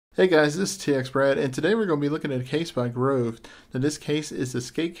Hey guys, this is TX Brad, and today we're going to be looking at a case by Grove. Now this case is the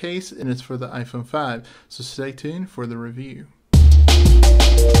SkateCase, and it's for the iPhone 5, so stay tuned for the review.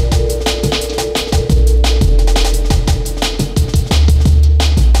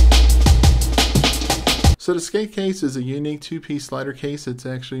 So the SkateCase is a unique two-piece slider case that's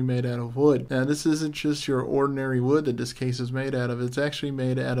actually made out of wood. Now this isn't just your ordinary wood that this case is made out of. It's actually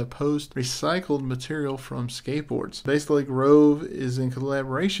made out of post-recycled material from skateboards. Basically, Grove is in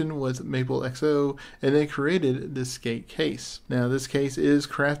collaboration with Maple XO, and they created this SkateCase. Now this case is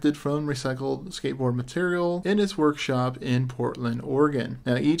crafted from recycled skateboard material in its workshop in Portland, Oregon.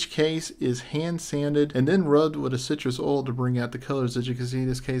 Now each case is hand sanded and then rubbed with a citrus oil to bring out the colors. As you can see,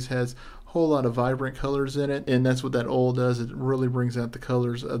 this case has whole lot of vibrant colors in it, and that's what that oil does. It really brings out the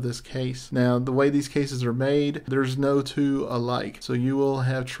colors of this case. Now the way these cases are made, there's no two alike, so you will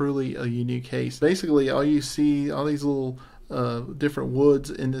have truly a unique case. Basically all you see, all these little different woods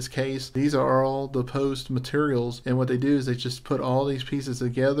in this case, these are all the post materials, and what they do is they just put all these pieces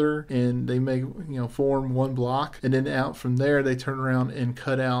together and they make, form one block, and then out from there they turn around and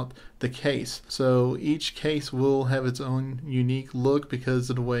cut out the case. So each case will have its own unique look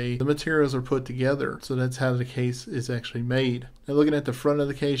because of the way the materials are put together. So that's how the case is actually made. Now looking at the front of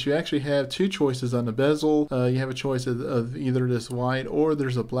the case, you actually have two choices on the bezel. You have a choice of either this white or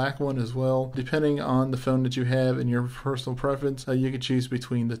there's a black one as well. Depending on the phone that you have and your personal preference, you can choose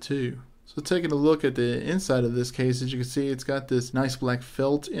between the two. So taking a look at the inside of this case, as you can see, it's got this nice black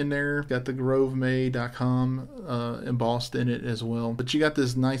felt in there. Got the grovemade.com embossed in it as well. But you got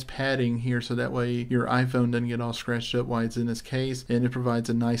this nice padding here, so that way your iPhone doesn't get all scratched up while it's in this case, and it provides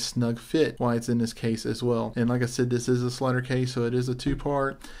a nice snug fit while it's in this case as well. And like I said, this is a slider case, so it is a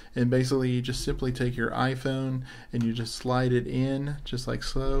two-part, and basically you just simply take your iPhone and you just slide it in just like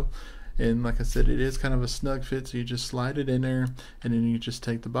so. And like I said, it is kind of a snug fit, so you just slide it in there, and then you just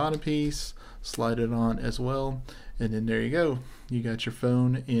take the bottom piece, slide it on as well, and then there you go. You got your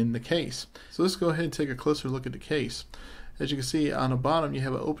phone in the case. So let's go ahead and take a closer look at the case. As you can see on the bottom, you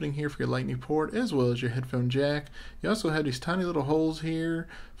have an opening here for your lightning port as well as your headphone jack. You also have these tiny little holes here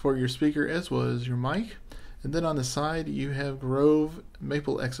for your speaker as well as your mic. And then on the side, you have Grove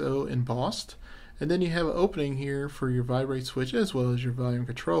Maple XO embossed. And then you have an opening here for your vibrate switch as well as your volume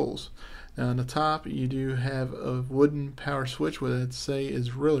controls. Now on the top, you do have a wooden power switch, which I'd say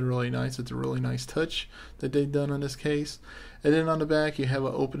is really nice. It's a really nice touch that they've done on this case. And then on the back, you have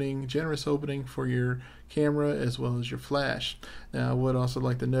an opening, generous opening for your camera as well as your flash. Now I would also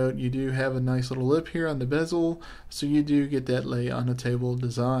like to note, you do have a nice little lip here on the bezel, so you do get that lay on the table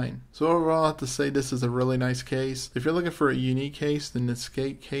design. So overall, I have to say this is a really nice case. If you're looking for a unique case, then the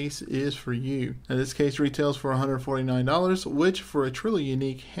SkateCase is for you. Now this case retails for $149, which for a truly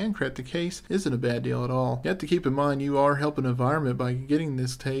unique handcrafted case isn't a bad deal at all. You have to keep in mind you are helping the environment by getting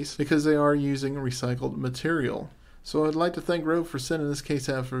this case because they are using recycled material. So I'd like to thank Grove for sending this case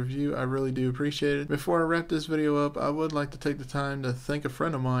out for review. I really do appreciate it. Before I wrap this video up, I would like to take the time to thank a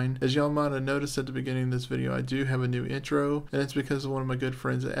friend of mine. As y'all might have noticed at the beginning of this video, I do have a new intro, and it's because of one of my good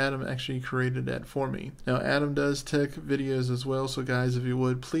friends, Adam, actually created that for me. Now Adam does tech videos as well, so guys, if you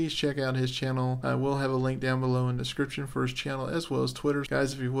would, please check out his channel. I will have a link down below in the description for his channel as well as Twitter.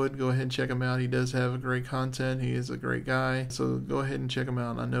 Guys, if you would, go ahead and check him out. He does have great content. He is a great guy, so go ahead and check him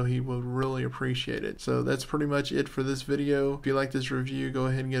out. I know he will really appreciate it. So that's pretty much it for this video. If you like this review, go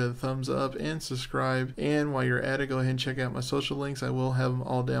ahead and get a thumbs up and subscribe. And while you're at it, go ahead and check out my social links. I will have them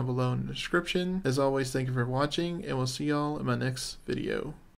all down below in the description. As always, thank you for watching, and we'll see y'all in my next video.